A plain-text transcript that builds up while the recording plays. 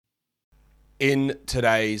In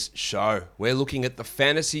today's show, we're looking at the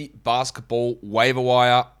fantasy basketball waiver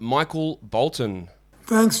wire. Michael Bolton.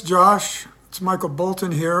 Thanks, Josh. It's Michael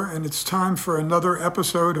Bolton here, and it's time for another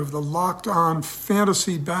episode of the Locked On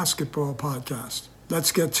Fantasy Basketball Podcast.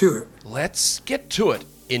 Let's get to it. Let's get to it,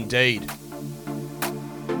 indeed.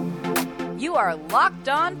 You are Locked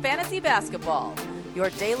On Fantasy Basketball,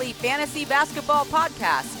 your daily fantasy basketball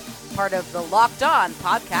podcast, part of the Locked On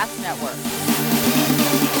Podcast Network.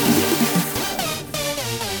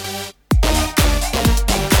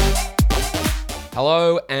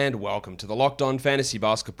 Hello and welcome to the Locked On Fantasy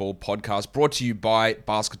Basketball Podcast, brought to you by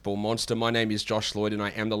Basketball Monster. My name is Josh Lloyd and I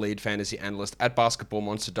am the lead fantasy analyst at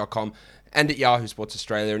basketballmonster.com and at Yahoo Sports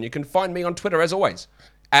Australia. And you can find me on Twitter, as always,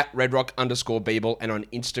 at redrock_Beeble and on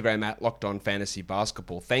Instagram at Locked On Fantasy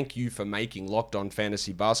Basketball. Thank you for making Locked On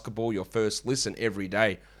Fantasy Basketball your first listen every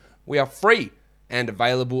day. We are free and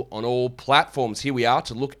available on all platforms. Here we are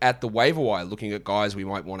to look at the waiver wire, looking at guys we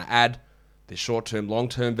might want to add, their short-term,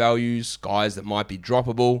 long-term values, guys that might be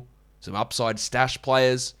droppable, some upside stash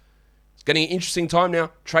players. It's getting an interesting time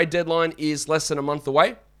now. Trade deadline is less than a month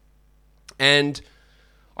away, and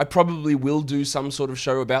I probably will do some sort of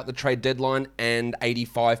show about the trade deadline, and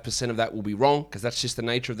 85% of that will be wrong, because that's just the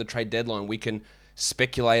nature of the trade deadline. We can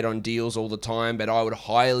speculate on deals all the time, but I would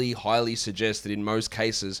highly suggest that in most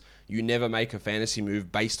cases, you never make a fantasy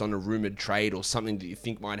move based on a rumored trade or something that you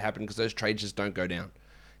think might happen, because those trades just don't go down.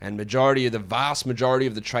 And the vast majority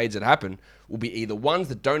of the trades that happen will be either ones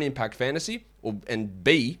that don't impact fantasy, one and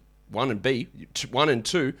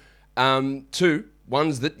two,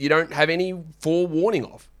 ones that you don't have any forewarning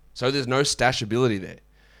of. So there's no stashability there.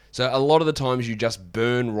 So a lot of the times you just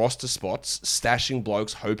burn roster spots, stashing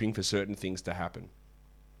blokes, hoping for certain things to happen.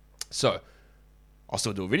 So I'll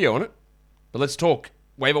still do a video on it, but let's talk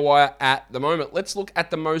waiver wire at the moment. Let's look at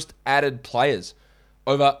the most added players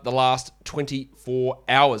over the last 24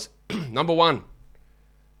 hours. Number one,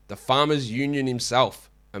 the Farmers Union himself,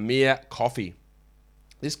 Amir Coffey.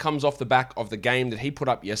 This comes off the back of the game that he put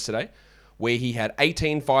up yesterday, where he had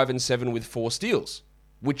 18, 5, and 7 with 4 steals,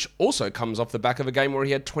 which also comes off the back of a game where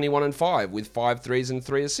he had 21 and 5 with 5 threes and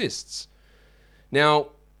 3 assists. Now,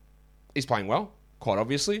 he's playing well, quite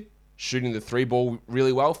obviously, shooting the 3 ball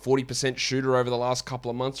really well, 40% shooter over the last couple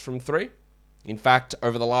of months from 3. In fact,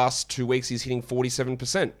 over the last 2 weeks, he's hitting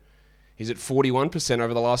 47%. He's at 41%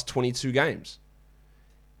 over the last 22 games.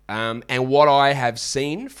 And what I have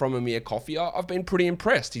seen from Amir Coffey, I've been pretty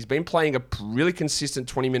impressed. He's been playing a really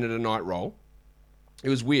consistent 20-minute-a-night role. It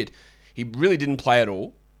was weird. He really didn't play at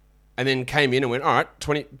all, and then came in and went, all right,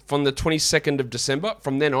 from the 22nd of December,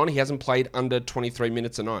 from then on, he hasn't played under 23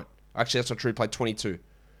 minutes a night. Actually, that's not true. He played 22.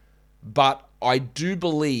 But I do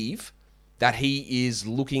believe that he is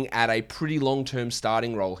looking at a pretty long-term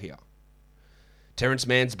starting role here. Terrence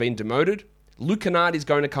Mann's been demoted. Luke Kennard is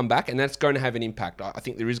going to come back, and that's going to have an impact. I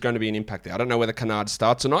think there is going to be an impact there. I don't know whether Kennard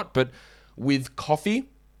starts or not, but with Coffey,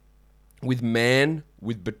 with Mann,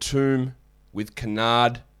 with Batum, with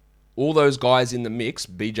Kennard, all those guys in the mix,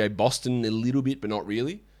 BJ Boston a little bit, but not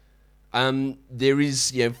really, there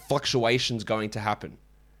is fluctuations going to happen.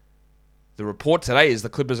 The report today is the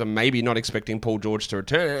Clippers are maybe not expecting Paul George to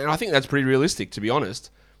return, and I think that's pretty realistic, to be honest.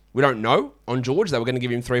 We don't know on George. They were going to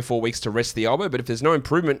give him 3 or 4 weeks to rest the elbow, but if there's no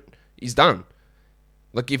improvement, he's done.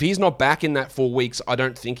 Like, if he's not back in that 4 weeks, I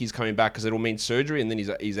don't think he's coming back, because it'll mean surgery, and then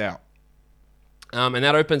he's out. And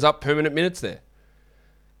that opens up permanent minutes there.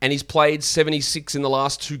 And he's played 76 in the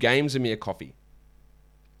last 2 games, Amir Coffey.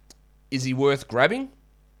 Is he worth grabbing?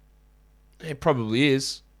 It probably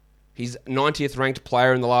is. He's 90th ranked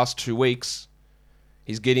player in the last 2 weeks.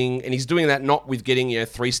 He's doing that not with getting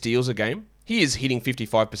 3 steals a game. He is hitting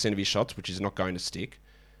 55% of his shots, which is not going to stick.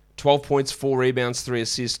 12 points, 4 rebounds, 3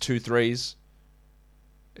 assists, 2 threes.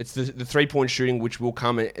 It's the 3-point shooting which will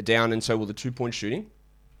come down, and so will the 2-point shooting.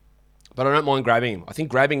 But I don't mind grabbing him. I think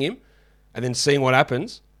grabbing him and then seeing what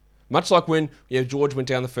happens, much like when George went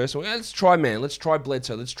down the first one, let's try Mann, let's try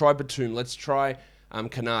Bledsoe, let's try Batum, let's try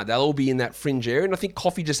Kennard. They'll all be in that fringe area, and I think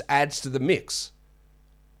Coffey just adds to the mix.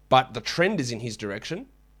 But the trend is in his direction,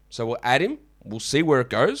 so we'll add him, we'll see where it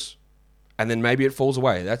goes, and then maybe it falls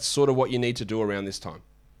away. That's sort of what you need to do around this time.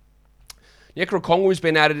 Onyeka Okongwu's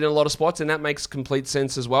been added in a lot of spots, and that makes complete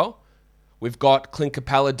sense as well. We've got Clint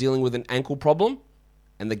Capella dealing with an ankle problem,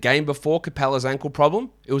 and the game before Capella's ankle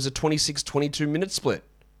problem, it was a 26-22 minute split.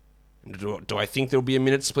 Do I think there'll be a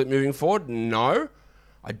minute split moving forward? No.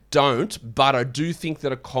 I don't, but I do think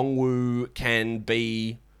that Okongwu can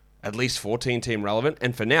be at least 14-team relevant.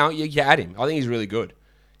 And for now, you add him. I think he's really good.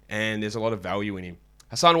 And there's a lot of value in him.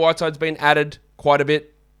 Hassan Whiteside's been added quite a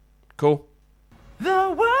bit. Cool.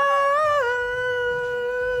 The world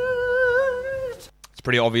It's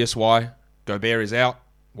pretty obvious why. Gobert is out,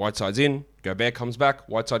 Whiteside's in, Gobert comes back,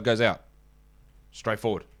 Whiteside goes out.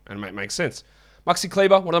 Straightforward, and it makes sense. Maxi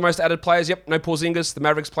Kleber, one of the most added players. Yep, no Porzingis. The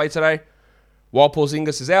Mavericks play today. While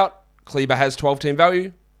Porzingis is out, Kleber has 12-team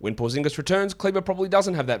value. When Porzingis returns, Kleber probably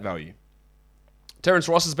doesn't have that value. Terrence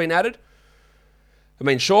Ross has been added. I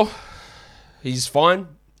mean, sure, he's fine.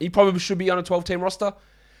 He probably should be on a 12-team roster.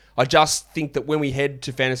 I just think that when we head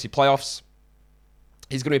to fantasy playoffs,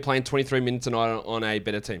 he's going to be playing 23 minutes a night on a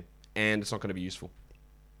better team, and it's not going to be useful.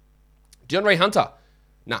 DeAndre Hunter,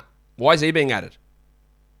 nah. Why is he being added?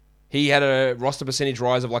 He had a roster percentage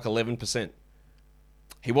rise of like 11%.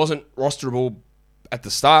 He wasn't rosterable at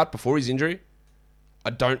the start before his injury. I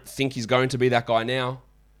don't think he's going to be that guy now.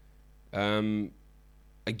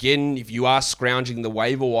 Again, if you are scrounging the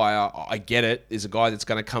waiver wire, I get it. There's a guy that's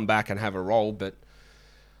going to come back and have a role, but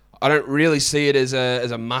I don't really see it as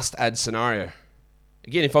a must-add scenario.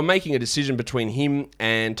 Again, if I'm making a decision between him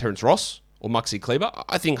and Terrence Ross or Maxi Kleber,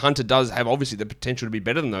 I think Hunter does have obviously the potential to be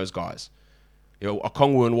better than those guys.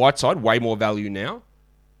 Okongwu and Whiteside, way more value now.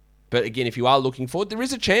 But again, if you are looking for it, there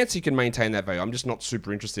is a chance he can maintain that value. I'm just not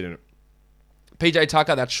super interested in it. PJ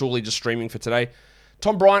Tucker, that's surely just streaming for today.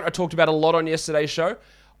 Tom Bryant, I talked about a lot on yesterday's show.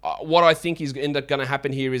 What I think is going to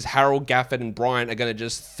happen here is Harold, Gafford, and Bryant are going to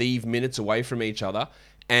just thieve minutes away from each other,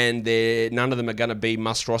 and none of them are going to be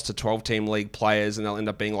must-roster 12-team league players, and they'll end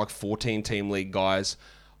up being like 14-team league guys.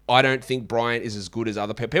 I don't think Bryant is as good as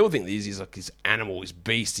other people. People think he's like this animal, he's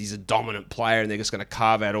beast, he's a dominant player, and they're just going to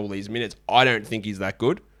carve out all these minutes. I don't think he's that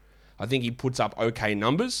good. I think he puts up okay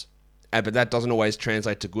numbers, but that doesn't always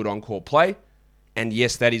translate to good on-court play. And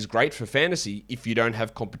yes, that is great for fantasy if you don't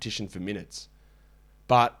have competition for minutes.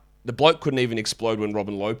 But the bloke couldn't even explode when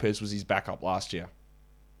Robin Lopez was his backup last year.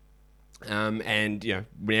 And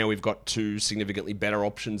now we've got two significantly better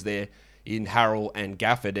options there in Harrell and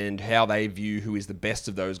Gafford, and how they view who is the best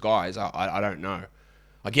of those guys, I don't know.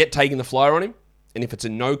 I get taking the flyer on him, and if it's a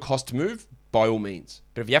no-cost move, by all means.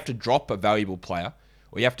 But if you have to drop a valuable player,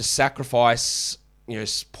 or you have to sacrifice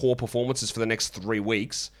poor performances for the next 3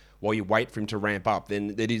 weeks while you wait for him to ramp up,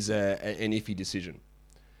 then that is an iffy decision.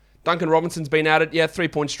 Duncan Robinson's been added. Yeah,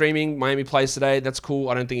 3-point streaming. Miami plays today. That's cool.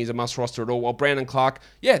 I don't think he's a must roster at all. While Brandon Clark,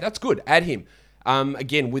 yeah, that's good. Add him.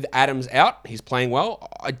 Again, with Adams out, he's playing well.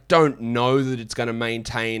 I don't know that it's going to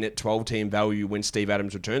maintain at 12-team value when Steve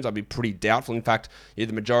Adams returns. I'd be pretty doubtful. In fact, the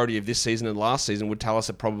majority of this season and last season would tell us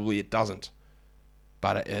that probably it doesn't.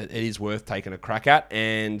 But it is worth taking a crack at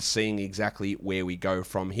and seeing exactly where we go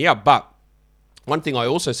from here. But one thing I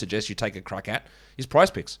also suggest you take a crack at is Prize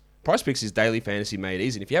Picks. Prize Picks is daily fantasy made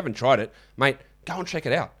easy. And if you haven't tried it, mate, go and check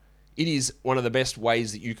it out. It is one of the best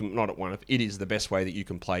ways that you can, it is the best way that you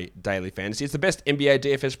can play daily fantasy. It's the best NBA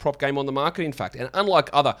DFS prop game on the market, in fact. And unlike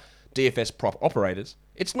other DFS prop operators,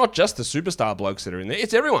 it's not just the superstar blokes that are in there.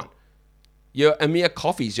 It's everyone. Your Amir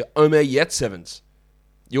Coffees, your Omer Yetsevens,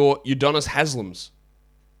 your Udonis Haslams.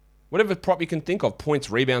 Whatever prop you can think of, points,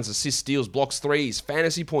 rebounds, assists, steals, blocks, threes,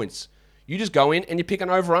 fantasy points. You just go in and you pick an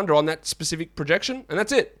over-under on that specific projection, and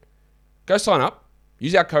that's it. Go sign up.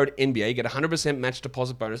 Use our code NBA, get a 100% match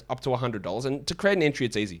deposit bonus up to $100. And to create an entry,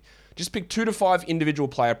 it's easy. Just pick 2 to 5 individual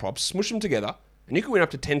player props, smush them together, and you can win up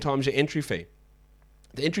to 10 times your entry fee.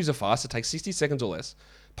 The entries are fast. It takes 60 seconds or less.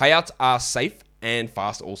 Payouts are safe and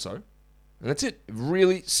fast also. And that's it.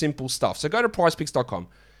 Really simple stuff. So go to prizepicks.com.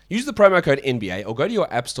 Use the promo code NBA or go to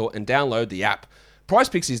your app store and download the app. Prize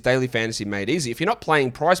Picks is daily fantasy made easy. If you're not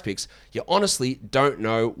playing Prize Picks, you honestly don't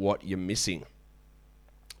know what you're missing.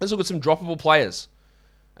 Let's look at some droppable players.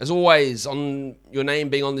 As always, your name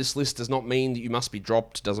being on this list does not mean that you must be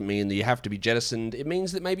dropped. Doesn't mean that you have to be jettisoned. It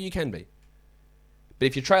means that maybe you can be. But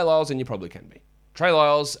if you're Trey Lyles, then you probably can be. Trey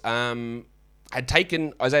Lyles had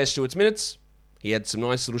taken Isaiah Stewart's minutes. He had some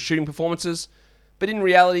nice little shooting performances. But in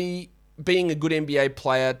reality, being a good NBA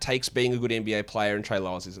player takes being a good NBA player, and Trey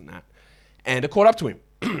Lyles isn't that. And it caught up to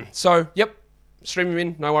him. So, yep, stream him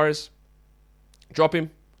in, no worries. Drop him.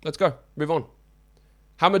 Let's go. Move on.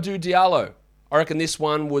 Hamidou Diallo. I reckon this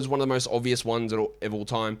one was one of the most obvious ones of all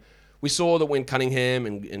time. We saw that when Cunningham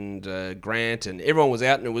and Grant and everyone was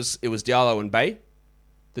out, and it was Diallo and Bay,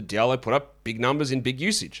 that Diallo put up big numbers in big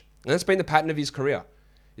usage. And that's been the pattern of his career,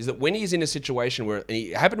 is that when he's in a situation where, and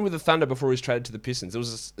it happened with the Thunder before he was traded to the Pistons,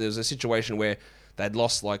 there was a situation where they'd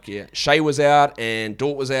lost, Shea was out and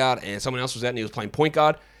Dort was out and someone else was out and he was playing point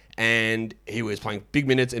guard and he was playing big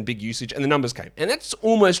minutes and big usage and the numbers came. And that's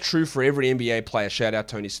almost true for every NBA player. Shout out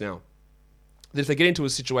Tony Snell. That if they get into a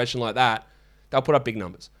situation like that, they'll put up big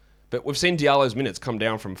numbers. But we've seen Diallo's minutes come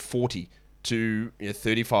down from 40 to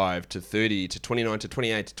 35 to 30 to 29 to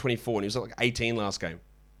 28 to 24, and he was at 18 last game.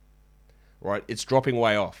 Right? It's dropping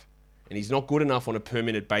way off. and he's not good enough on a per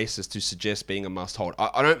minute basis to suggest being a must hold.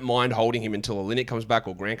 I don't mind holding him until Olynyk comes back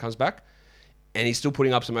or Grant comes back, and he's still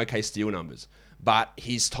putting up some okay steal numbers. But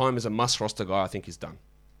his time as a must roster guy, I think, is done.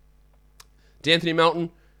 D'Anthony Melton,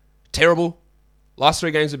 terrible. Last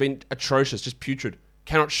 3 games have been atrocious, just putrid.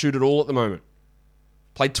 Cannot shoot at all at the moment.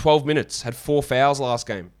 Played 12 minutes, had 4 fouls last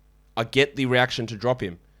game. I get the reaction to drop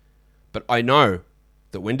him. But I know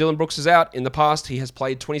that when Dylan Brooks is out, in the past, he has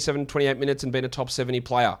played 27, 28 minutes and been a top 70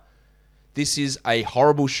 player. This is a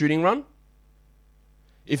horrible shooting run.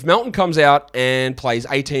 If Melton comes out and plays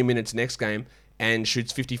 18 minutes next game and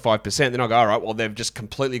shoots 55%, then I'll go, all right, well, they've just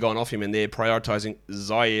completely gone off him and they're prioritizing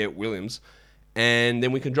Zaire Williams, and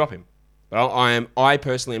then we can drop him. But I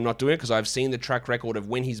personally am not doing it because I've seen the track record of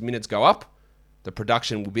when his minutes go up, the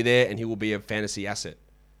production will be there and he will be a fantasy asset.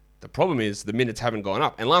 The problem is the minutes haven't gone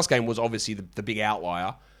up. And last game was obviously the big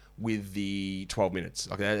outlier with the 12 minutes.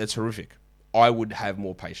 Like, that's horrific. I would have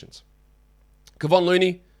more patience. Kevon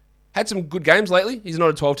Looney had some good games lately. He's not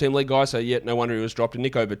a 12-team league guy, so no wonder he was dropped. And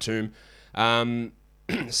Nico Batum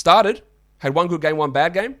started, had 1 good game, 1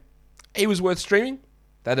 bad game. He was worth streaming.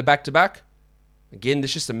 They had a back-to-back. Again,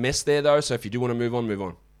 there's just a mess there, though, so if you do want to move on, move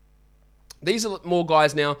on. These are more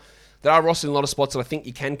guys now that are rostered in a lot of spots that I think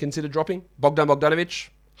you can consider dropping. Bogdan Bogdanovic,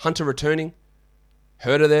 Hunter returning,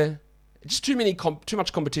 Herter there. Just too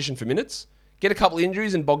much competition for minutes. Get a couple of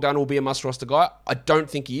injuries and Bogdan will be a must roster guy. I don't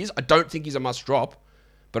think he is. I don't think he's a must drop,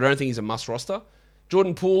 but I don't think he's a must roster.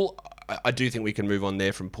 Jordan Poole, I do think we can move on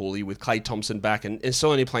there from Paulie with Klay Thompson back and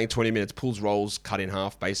still only playing 20 minutes. Poole's roles cut in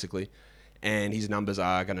half, basically, and his numbers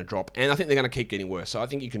are going to drop. And I think they're going to keep getting worse, so I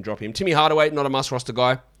think you can drop him. Timmy Hardaway, not a must roster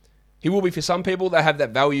guy. He will be for some people. They have that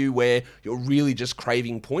value where you're really just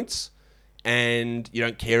craving points and you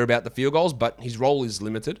don't care about the field goals, but his role is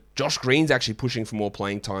limited. Josh Green's actually pushing for more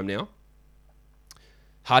playing time now.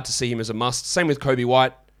 Hard to see him as a must. Same with Kobe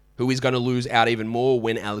White, who is going to lose out even more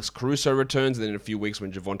when Alex Caruso returns, and then in a few weeks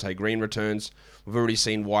when Javonte Green returns. We've already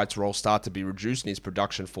seen White's role start to be reduced and his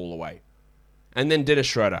production fall away. And then Dennis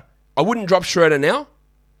Schroeder. I wouldn't drop Schroeder now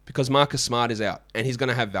because Marcus Smart is out and he's going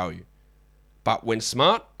to have value. But when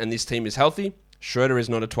Smart and this team is healthy, Schroeder is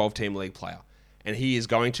not a 12-team league player. And he is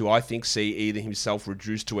going to, I think, see either himself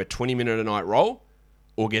reduced to a 20-minute-a-night role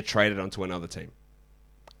or get traded onto another team.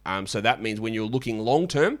 So that means when you're looking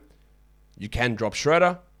long-term, you can drop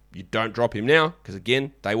Schroeder. You don't drop him now because,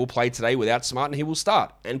 again, they will play today without Smart and he will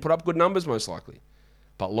start and put up good numbers most likely.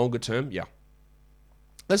 But longer term, yeah.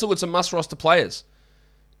 Let's look at some must-roster players.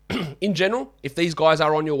 In general, if these guys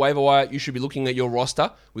are on your waiver wire, you should be looking at your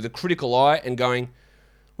roster with a critical eye and going,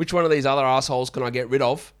 which one of these other assholes can I get rid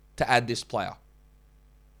of to add this player?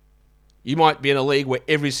 You might be in a league where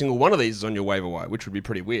every single one of these is on your waiver wire, which would be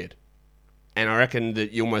pretty weird. And I reckon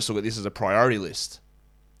that you almost look at this as a priority list.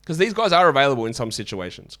 Because these guys are available in some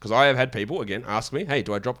situations. Because I have had people, again, ask me, hey,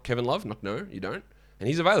 do I drop Kevin Love? No, you don't. And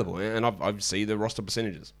he's available. And I've seen the roster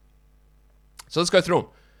percentages. So let's go through them.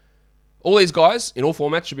 All these guys, in all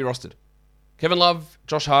formats, should be rostered. Kevin Love,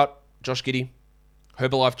 Josh Hart, Josh Giddey,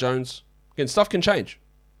 Herbalife Jones. Again, stuff can change.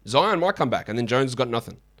 Zion might come back, and then Jones has got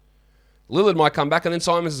nothing. Lillard might come back, and then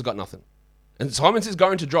Simons has got nothing. And Simons is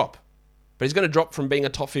going to drop. But he's going to drop from being a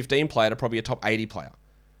top 15 player to probably a top 80 player.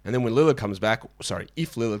 And then when Lillard comes back,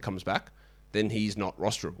 if Lillard comes back, then he's not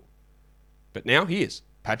rosterable. But now he is.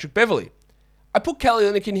 Patrick Beverley. I put Kelly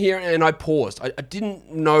Olynyk in here, and I paused. I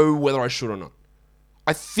didn't know whether I should or not.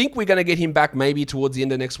 I think we're going to get him back maybe towards the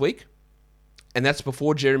end of next week. And that's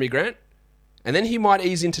before Jeremy Grant. And then he might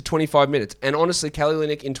ease into 25 minutes. And honestly, Kelly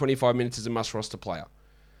Olynyk in 25 minutes is a must-roster player.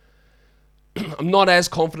 I'm not as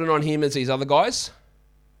confident on him as these other guys.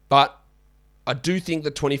 But I do think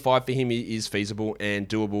that 25 for him is feasible and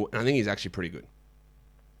doable. And I think he's actually pretty good.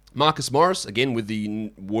 Marcus Morris, again, with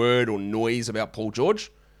the word or noise about Paul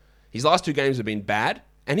George. His last 2 games have been bad.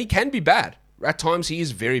 And he can be bad. At times, he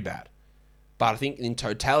is very bad. But I think in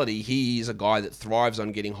totality, he is a guy that thrives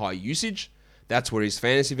on getting high usage. That's where his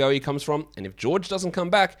fantasy value comes from. And if George doesn't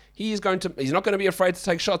come back, he's not going to be afraid to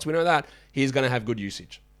take shots. We know that. He's going to have good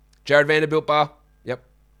usage. Jared Vanderbilt,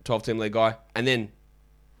 12-team league guy. And then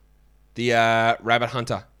the rabbit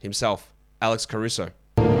hunter himself, Alex Caruso.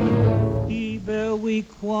 Be very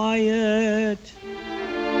quiet.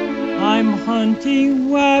 I'm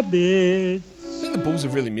hunting rabbits. I think the Bulls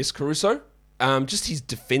have really missed Caruso. Just his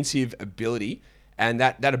defensive ability and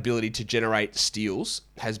that ability to generate steals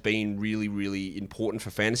has been really, really important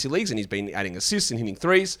for fantasy leagues, and he's been adding assists and hitting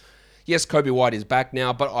threes. Yes, Kobe White is back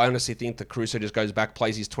now, but I honestly think that Caruso just goes back,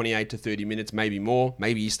 plays his 28 to 30 minutes, maybe more.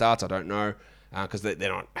 Maybe he starts, I don't know, because they're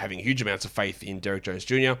not having huge amounts of faith in Derrick Jones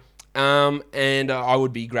Jr. And I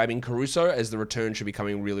would be grabbing Caruso as the return should be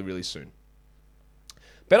coming really, really soon.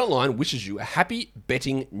 BetOnline wishes you a happy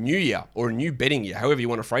betting new year, or a new betting year, however you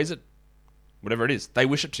want to phrase it. Whatever it is, they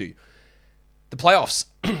wish it to you. The playoffs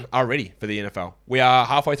are ready for the NFL. We are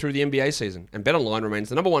halfway through the NBA season, and BetOnline remains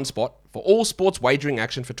the number one spot for all sports wagering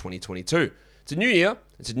action for 2022. It's a new year,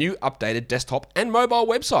 it's a new updated desktop and mobile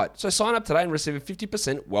website. So sign up today and receive a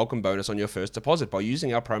 50% welcome bonus on your first deposit by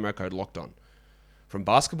using our promo code LOCKEDON. From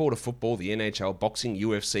basketball to football, the NHL, boxing,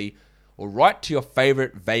 UFC, or right to your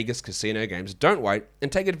favorite Vegas casino games, don't wait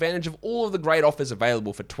and take advantage of all of the great offers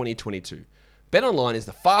available for 2022. BetOnline is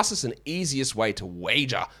the fastest and easiest way to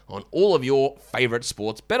wager on all of your favorite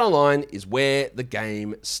sports. BetOnline is where the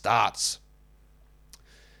game starts.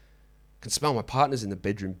 I can smell my partner's in the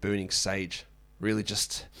bedroom burning sage. Really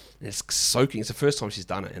just, it's soaking. It's the first time she's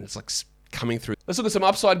done it, and it's like coming through. Let's look at some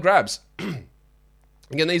upside grabs.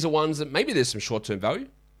 Again, these are ones that maybe there's some short-term value.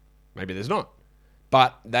 Maybe there's not.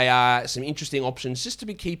 But they are some interesting options just to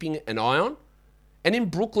be keeping an eye on. And in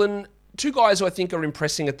Brooklyn, two guys who I think are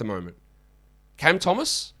impressing at the moment. Cam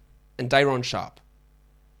Thomas and Day'Ron Sharpe.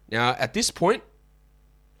 Now, at this point,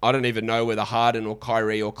 I don't even know whether Harden or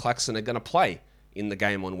Kyrie or Claxton are going to play in the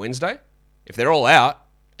game on Wednesday. If they're all out,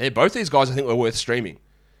 both these guys I think were worth streaming.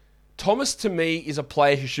 Thomas, to me, is a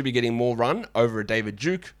player who should be getting more run over a David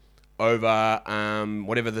Duke, over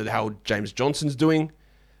whatever the hell James Johnson's doing.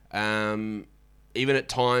 Even at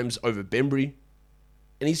times over Bembry.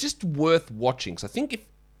 And he's just worth watching. So I think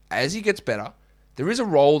as he gets better, there is a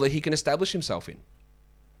role that he can establish himself in.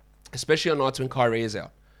 Especially on nights when Kyrie is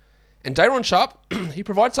out. And Day'Ron Sharpe, he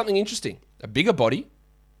provides something interesting. A bigger body,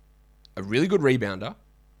 a really good rebounder,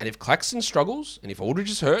 and if Claxton struggles, and if Aldridge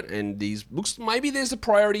is hurt, and maybe there's a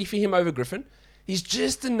priority for him over Griffin, he's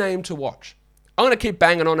just a name to watch. I'm going to keep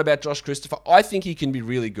banging on about Josh Christopher. I think he can be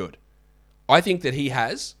really good. I think that he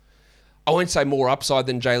has, I won't say more upside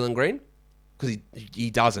than Jalen Green, because he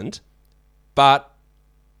doesn't, but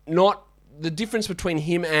not the difference between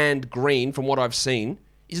him and Green, from what I've seen,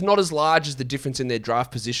 is not as large as the difference in their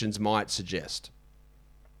draft positions might suggest.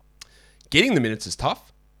 Getting the minutes is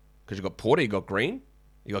tough, because you've got Porter, you've got Green,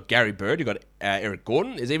 you've got Gary Bird, you've got Eric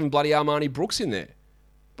Gordon, there's even bloody Armani Brooks in there.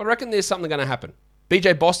 But I reckon there's something going to happen.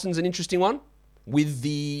 BJ Boston's an interesting one, with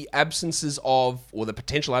the absences of, or the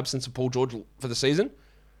potential absence of Paul George for the season.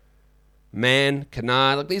 Man,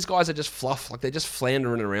 Kennard, like these guys are just fluff, like they're just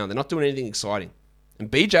floundering around. They're not doing anything exciting. And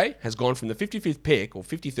BJ has gone from the 55th pick, or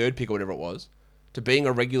 53rd pick, or whatever it was, to being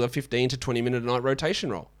a regular 15 to 20 minute a night rotation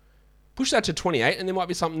role. Push that to 28 and there might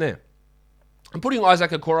be something there. I'm putting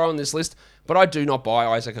Isaac Okoro on this list, but I do not buy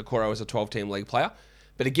Isaac Okoro as a 12-team league player.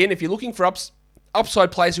 But again, if you're looking for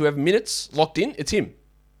upside players who have minutes locked in, it's him.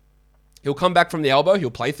 He'll come back from the elbow, he'll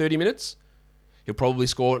play 30 minutes, he'll probably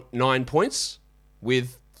score 9 points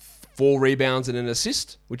with 4 rebounds and an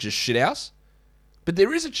assist, which is shithouse. But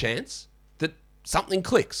there is a chance that something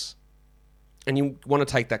clicks, and you want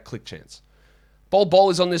to take that click chance. Bol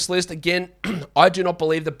Bol is on this list. Again, I do not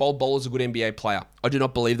believe that Bol Bol is a good NBA player. I do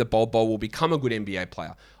not believe that Bol Bol will become a good NBA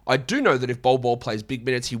player. I do know that if Bol Bol plays big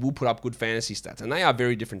minutes, he will put up good fantasy stats, and they are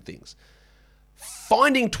very different things.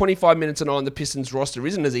 Finding 25 minutes a night on the Pistons roster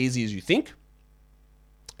isn't as easy as you think.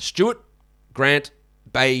 Stewart, Grant,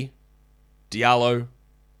 Bay, Diallo,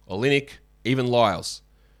 Olynyk, even Lyles.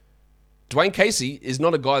 Dwayne Casey is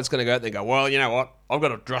not a guy that's going to go out there and go, well, you know what? I've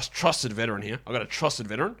got a trusted veteran here. I've got a trusted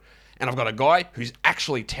veteran. And I've got a guy who's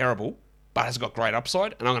actually terrible, but has got great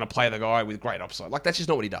upside. And I'm going to play the guy with great upside. Like, that's just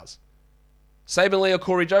not what he does. Saben Lee or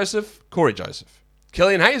Corey Joseph? Corey Joseph.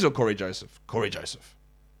 Killian Hayes or Corey Joseph? Corey Joseph.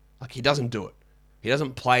 Like, he doesn't do it. He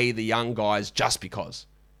doesn't play the young guys just because.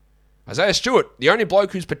 Isaiah Stewart, the only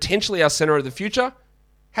bloke who's potentially our center of the future,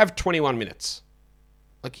 have 21 minutes.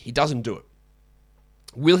 Like, he doesn't do it.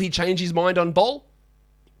 Will he change his mind on Bol?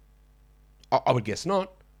 I would guess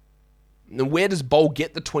not. And where does Bol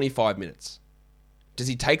get the 25 minutes? Does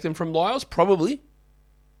he take them from Lyles? Probably.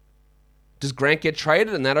 Does Grant get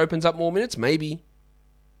traded and that opens up more minutes? Maybe.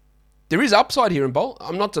 There is upside here in Bol.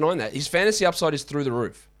 I'm not denying that. His fantasy upside is through the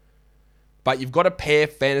roof. But you've got to pair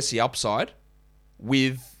fantasy upside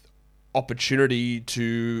with opportunity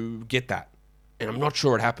to get that. And I'm not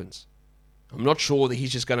sure it happens. I'm not sure that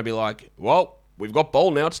he's just going to be like, well, we've got Bol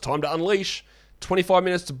now. It's time to unleash. 25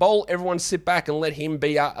 minutes to Bol. Everyone sit back and let him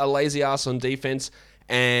be a lazy ass on defense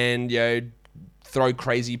and, throw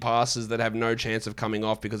crazy passes that have no chance of coming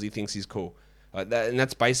off because he thinks he's cool. And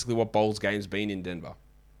that's basically what Bol's game's been in Denver.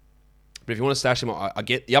 But if you want to stash him, I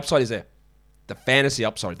get the upside is there. The fantasy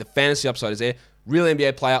upside is there. Real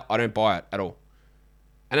NBA player, I don't buy it at all.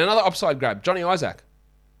 And another upside grab, Johnny Isaac.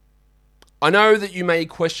 I know that you may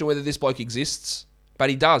question whether this bloke exists, but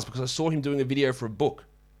he does because I saw him doing a video for a book.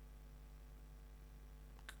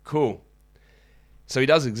 Cool. So he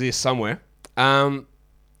does exist somewhere.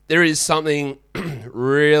 There is something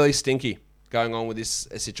really stinky going on with this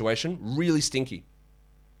situation. Really stinky.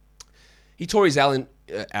 He tore his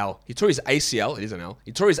He tore his ACL. It is an L.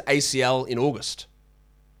 He tore his ACL in August.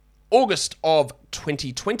 August of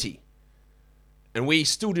 2020. And we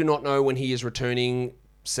still do not know when he is returning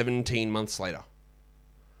 17 months later.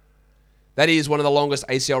 That is one of the longest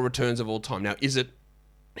ACL returns of all time. Now, is it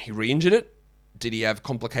he re-injured it? Did he have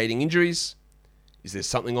complicating injuries? Is there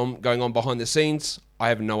something going on behind the scenes? I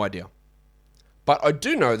have no idea. But I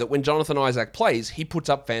do know that when Jonathan Isaac plays, he puts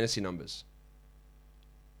up fantasy numbers.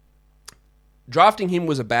 Drafting him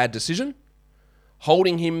was a bad decision.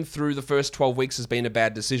 Holding him through the first 12 weeks has been a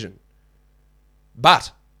bad decision.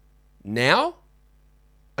 But now,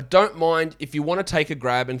 I don't mind if you want to take a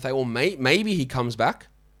grab and say, well, maybe he comes back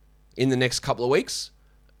in the next couple of weeks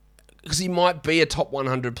because he might be a top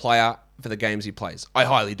 100 player for the games he plays. I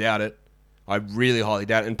highly doubt it. I really highly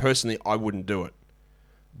doubt it. And personally, I wouldn't do it.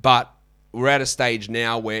 But we're at a stage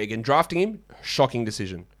now where, again, drafting him, shocking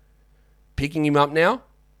decision. Picking him up now,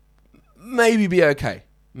 maybe be okay.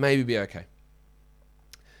 Maybe be okay.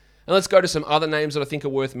 And let's go to some other names that I think are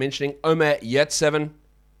worth mentioning. Omer Yurtseven,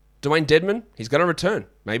 Dwayne Dedmon, he's going to return,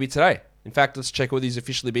 maybe today. In fact, let's check whether he's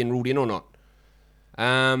officially been ruled in or not.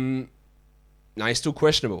 No, he's still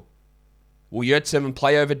questionable. Will Yurtseven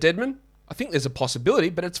play over Dedmon? I think there's a possibility,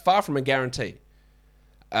 but it's far from a guarantee.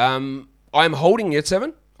 I'm holding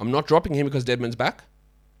Yurtseven. I'm not dropping him because Dedmon's back.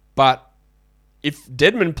 But if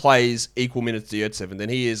Dedmon plays equal minutes to Yurtseven, then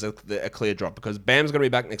he is a clear drop because Bam's going to be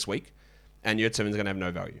back next week and Yurtseven's going to have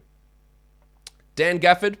no value. Dan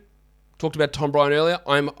Gafford, talked about Tom Bryant earlier.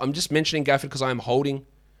 I'm just mentioning Gafford because I am holding.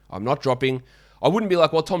 I'm not dropping. I wouldn't be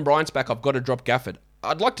like, well, Tom Bryant's back, I've got to drop Gafford.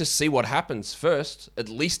 I'd like to see what happens first, at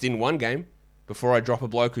least in one game, before I drop a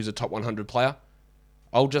bloke who's a top 100 player.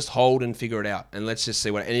 I'll just hold and figure it out, and let's just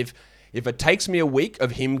see what... And if it takes me a week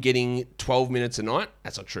of him getting 12 minutes a night,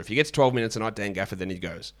 that's not true. If he gets 12 minutes a night, Dan Gafford, then he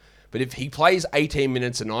goes. But if he plays 18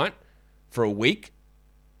 minutes a night for a week,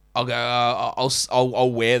 I'll go.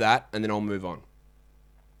 I'll wear that, and then I'll move on.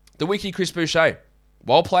 The wiki Chris Boucher.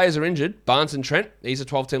 While players are injured, Barnes and Trent, he's a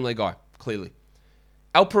 12-team league guy, clearly.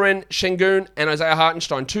 Alperen Şengün and Isaiah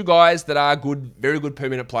Hartenstein, two guys that are good, very good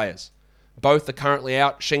per-minute players. Both are currently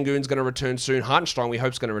out. Şengün's going to return soon. Hartenstein, we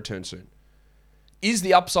hope, is going to return soon. Is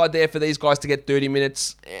the upside there for these guys to get 30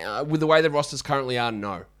 minutes? With the way the rosters currently are,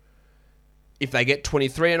 no. If they get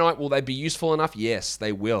 23 a night, will they be useful enough? Yes,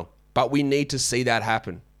 they will. But we need to see that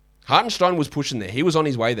happen. Hartenstein was pushing there. He was on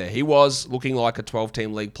his way there. He was looking like a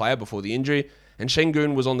 12-team league player before the injury, and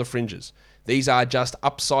Şengün was on the fringes. These are just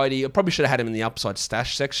upsidey. I probably should have had him in the upside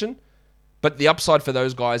stash section, but the upside for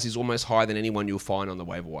those guys is almost higher than anyone you'll find on the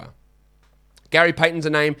waiver wire. Gary Payton's a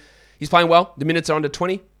name. He's playing well. The minutes are under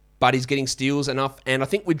 20, but he's getting steals enough, and I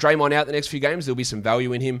think with Draymond out the next few games, there'll be some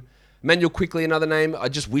value in him. Emmanuel Quickly, another name. I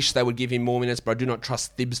just wish they would give him more minutes, but I do not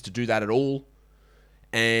trust Thibs to do that at all.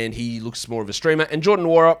 And he looks more of a streamer. And Jordan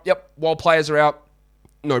Nwora, yep, while players are out,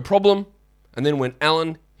 no problem. And then when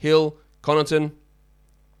Allen, Hill, Connaughton,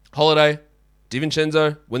 Holiday,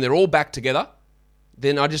 DiVincenzo, when they're all back together,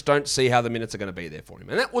 then I just don't see how the minutes are going to be there for him.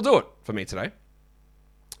 And that will do it for me today.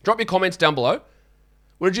 Drop your comments down below.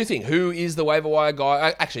 What did you think? Who is the waiver wire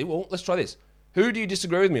guy? Actually, well, let's try this. Who do you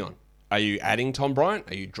disagree with me on? Are you adding Tom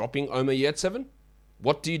Bryant? Are you dropping Omer Yurtseven?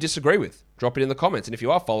 What do you disagree with? Drop it in the comments. And if you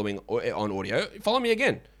are following on audio, follow me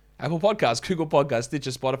again. Apple Podcasts, Google Podcasts, Stitcher,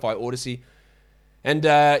 Spotify, Odyssey, and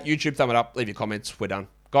YouTube. Thumb it up. Leave your comments. We're done.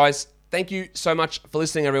 Guys, thank you so much for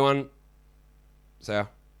listening, everyone. See ya.